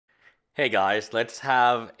Hey guys, let's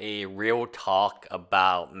have a real talk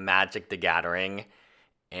about Magic the Gathering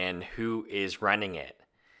and who is running it.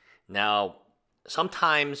 Now,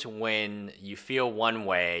 sometimes when you feel one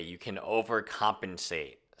way, you can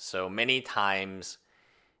overcompensate. So many times,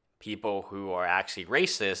 people who are actually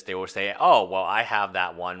racist, they will say, oh, well, I have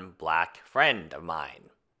that one black friend of mine.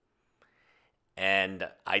 And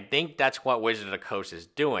I think that's what Wizard of the Coast is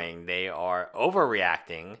doing. They are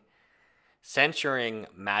overreacting, censoring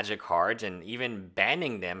Magic cards, and even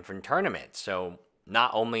banning them from tournaments. So not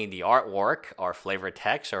only the artwork or flavor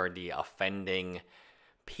text or the offending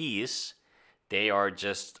piece, they are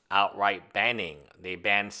just outright banning. They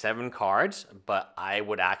banned 7 cards, but I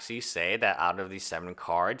would actually say that out of these 7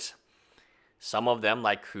 cards, some of them,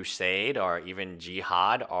 like Crusade or even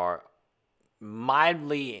Jihad, are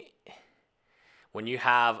mildly. When you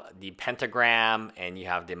have the Pentagram and you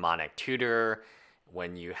have Demonic Tutor,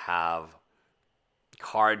 when you have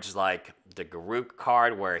cards like the Garuk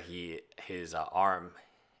card where his arm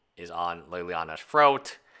is on Liliana's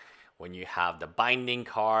throat, when you have the Binding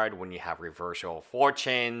card, when you have Reversal of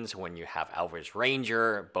Fortunes, when you have Elvish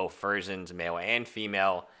Ranger, both versions, male and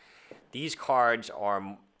female, these cards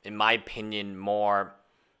are, in my opinion, more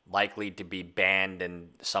likely to be banned than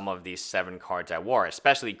some of these 7 cards I wore,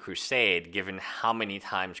 especially Crusade, given how many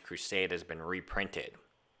times Crusade has been reprinted.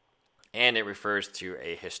 And it refers to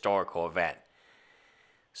a historical event.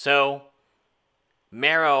 So,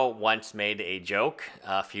 Mero once made a joke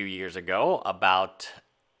a few years ago about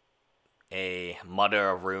a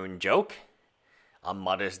Mother of Ruin joke on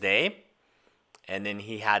Mother's Day. And then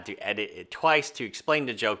he had to edit it twice to explain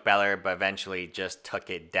the joke better, but eventually just took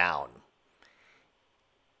it down.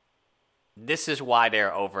 This is why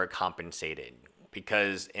they're overcompensated.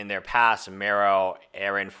 Because in their past, Mero,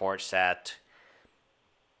 Aaron Forsyth,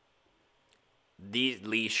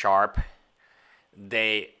 Lee Sharp,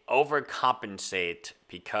 they overcompensate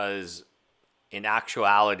because in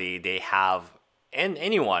actuality they have, and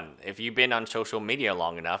anyone, if you've been on social media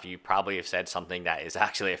long enough, you probably have said something that is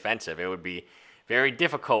actually offensive. It would be very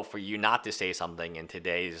difficult for you not to say something in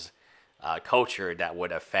today's culture that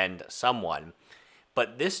would offend someone.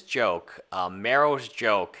 But this joke, Mero's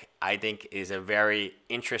joke, I think is a very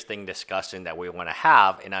interesting discussion that we want to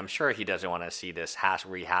have, and I'm sure he doesn't want to see this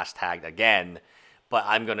rehashtagged again, but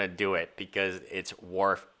I'm going to do it because it's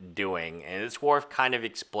worth doing. And it's worth kind of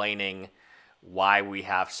explaining why we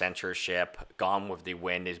have censorship. Gone with the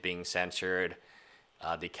Wind is being censored.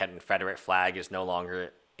 The Confederate flag is no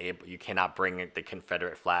longer able, you cannot bring the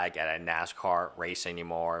Confederate flag at a NASCAR race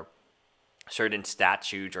anymore. Certain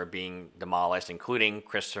statues are being demolished, including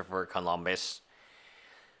Christopher Columbus.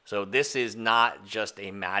 So this is not just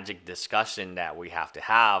a Magic discussion that we have to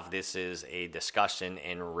have. This is a discussion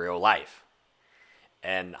in real life.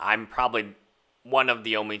 And I'm probably one of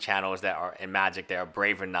the only channels that are in Magic that are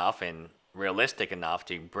brave enough and realistic enough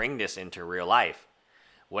to bring this into real life.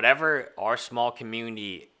 Whatever our small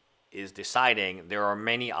community is deciding, there are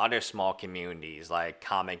many other small communities like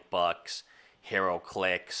comic books, Hero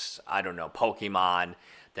Clicks, I don't know, Pokemon,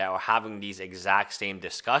 that are having these exact same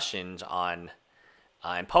discussions on.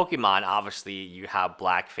 In Pokemon, obviously, you have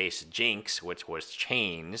Blackface Jinx, which was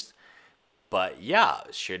changed. But yeah,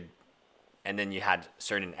 and then you had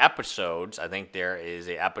certain episodes. I think there is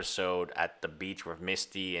an episode at the beach with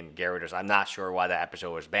Misty and Gyarados. I'm not sure why that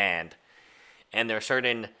episode was banned. And there are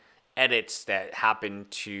certain edits that happen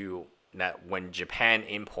to that when Japan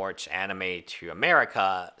imports anime to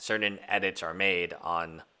America, certain edits are made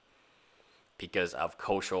on because of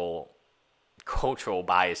cultural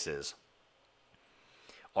biases,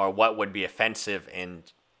 or what would be offensive in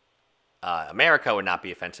America would not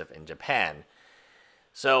be offensive in Japan.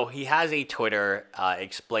 So he has a Twitter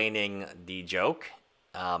explaining the joke,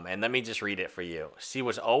 and let me just read it for you. She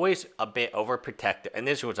was always a bit overprotective, and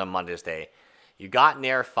this was on Mother's Day. You got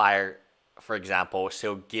near fire, for example,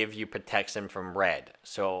 she'll give you protection from red.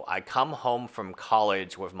 So I come home from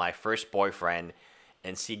college with my first boyfriend,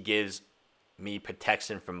 and she gives me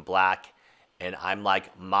protection from black, and I'm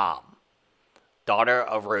like, Mom. Daughter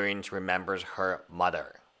of Ruins remembers her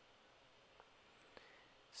mother.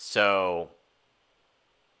 So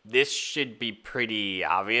this should be pretty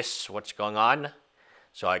obvious what's going on.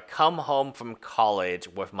 So I come home from college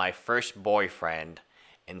with my first boyfriend,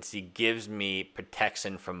 and she gives me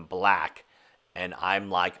protection from black, and I'm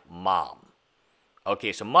like, Mom.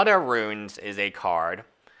 Okay, so Mother of Runes is a card.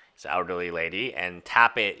 It's an elderly lady, and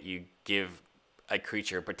tap it, you give a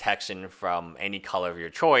creature protection from any color of your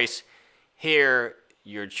choice. Here,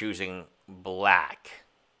 you're choosing black.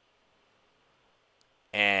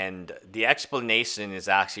 And the explanation is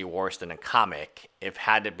actually worse than a comic. If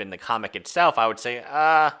had it been the comic itself, I would say,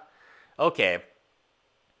 Okay.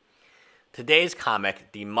 Today's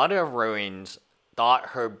comic, the mother of ruins thought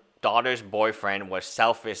her daughter's boyfriend was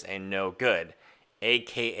selfish and no good,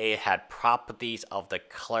 aka had properties of the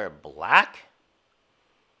color black?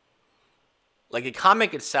 Like, the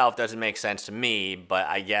comic itself doesn't make sense to me, but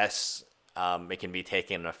I guess it can be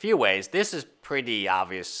taken in a few ways. This is pretty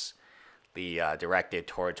obviously directed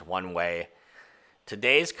towards one way.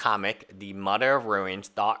 Today's comic, the mother of ruins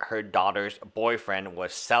thought her daughter's boyfriend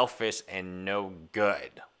was selfish and no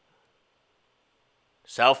good.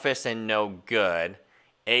 Selfish and no good,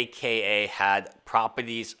 aka had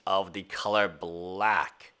properties of the color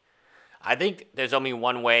black. I think there's only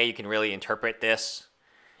one way you can really interpret this.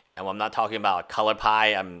 And I'm not talking about a color pie.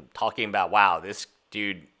 I'm talking about, wow, this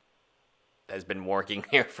dude has been working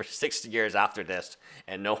here for 6 years after this,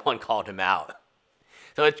 and no one called him out.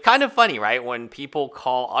 So it's kind of funny, right, when people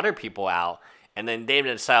call other people out, and then they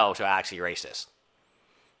themselves are actually racist.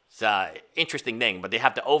 It's an interesting thing, but they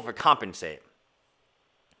have to overcompensate.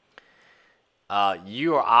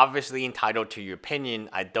 You are obviously entitled to your opinion.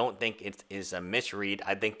 I don't think it is a misread.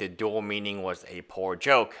 I think the dual meaning was a poor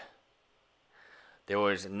joke. There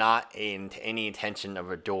was not any intention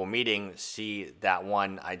of a dual meaning. See that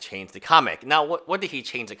one, I changed the comic. Now, what did he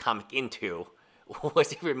change the comic into?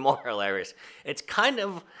 Was even more hilarious. It's kind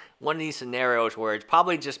of one of these scenarios where it's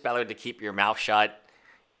probably just better to keep your mouth shut,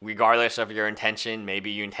 regardless of your intention.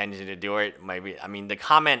 Maybe you intended to do it. Maybe, I mean, the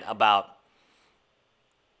comment about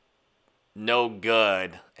no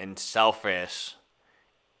good and selfish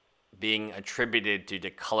being attributed to the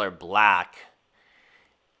color black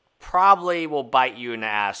probably will bite you in the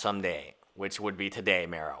ass someday, which would be today,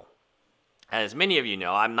 Mero. As many of you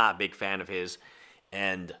know, I'm not a big fan of his,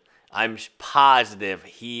 and I'm positive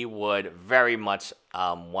he would very much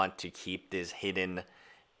want to keep this hidden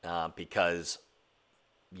because,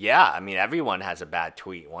 yeah, I mean, everyone has a bad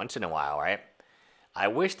tweet once in a while, right? I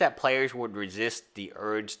wish that players would resist the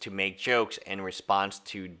urge to make jokes in response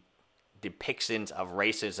to depictions of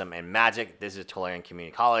racism and magic. This is Tulare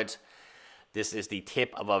Community College. This is the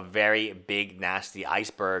tip of a very big, nasty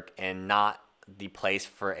iceberg and not the place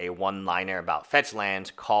for a one-liner about fetch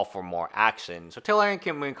lands. Call for more action. So Tulare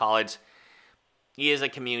Community College, he is a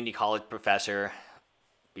community college professor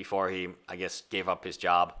before he, I guess, gave up his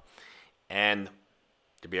job and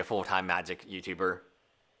to be a full-time Magic YouTuber.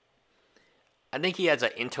 I think he has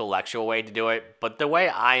an intellectual way to do it, but the way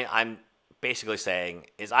I'm basically saying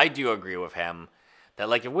is I do agree with him that,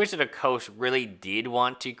 like, if Wizard of the Coast really did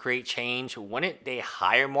want to create change, wouldn't they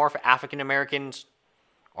hire more for African Americans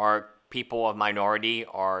or people of minority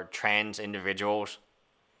or trans individuals?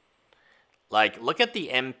 Like, look at the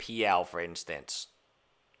MPL, for instance.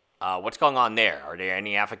 What's going on there? Are there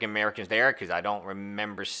any African Americans there? Because I don't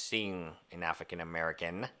remember seeing an African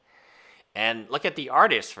American. And look at the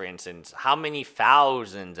artists, for instance. How many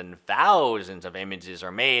thousands and thousands of images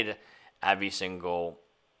are made every single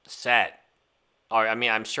set? Or, I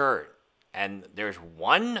mean, I'm sure. And there's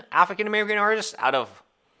one African American artist out of,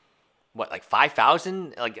 what, like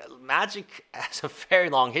 5,000? Like, Magic has a very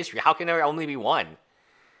long history. How can there only be one?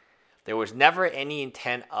 There was never any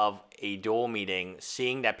intent of a dual meeting.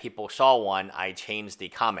 Seeing that people saw one, I changed the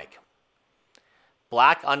comic.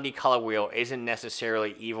 Black on the color wheel isn't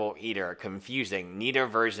necessarily evil either. Confusing. Neither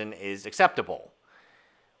version is acceptable.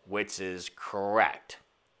 Which is correct.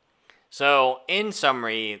 So, in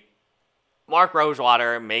summary, Mark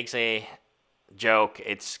Rosewater makes a joke.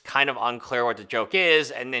 It's kind of unclear what the joke is,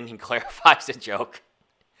 and then he clarifies the joke,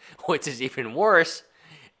 which is even worse.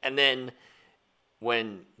 And then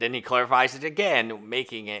he clarifies it again,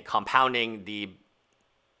 making it compounding the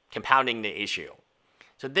issue.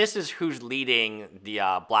 So this is who's leading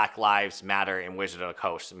the Black Lives Matter in Wizard of the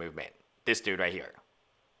Coast movement. This dude right here.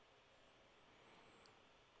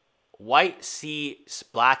 White sees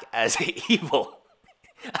black as evil.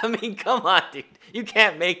 I mean, come on, dude. You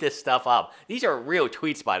can't make this stuff up. These are real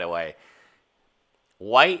tweets, by the way.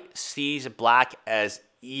 White sees black as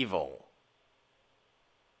evil.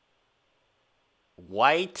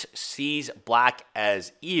 White sees black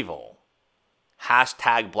as evil.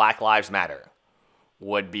 Hashtag Black Lives Matter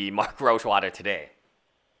would be Mark Rosewater today.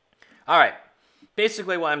 All right.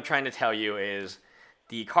 Basically, what I'm trying to tell you is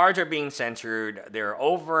the cards are being censored. They're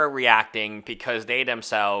overreacting because they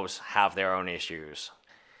themselves have their own issues.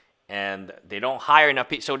 And they don't hire enough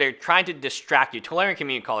people. So they're trying to distract you. Tulare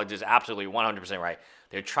Community College is absolutely 100% right.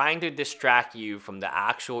 They're trying to distract you from the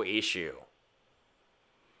actual issue.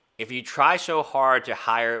 If you try so hard to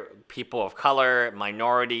hire people of color,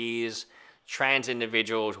 minorities, trans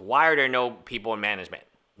individuals, why are there no people in management?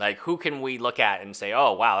 Like, who can we look at and say,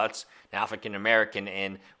 oh, wow, that's an African American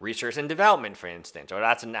in research and development, for instance, or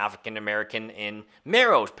that's an African American in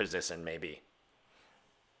Mero's position, maybe.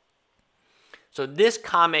 So this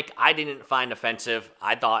comic I didn't find offensive.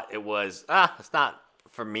 I thought it was, it's not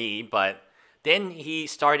for me, but then he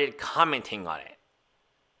started commenting on it.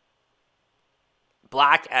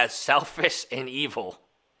 Black as selfish and evil,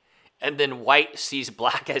 and then white sees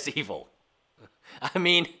black as evil. I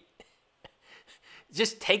mean,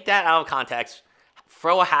 just take that out of context,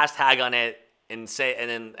 throw a hashtag on it, and say,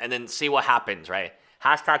 and then see what happens, right?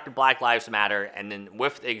 Hashtag the Black Lives Matter, and then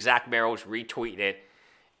with the exact Meros retweet it,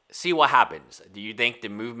 see what happens. Do you think the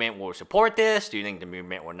movement will support this? Do you think the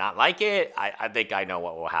movement will not like it? I think I know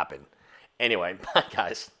what will happen. Anyway, bye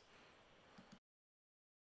guys.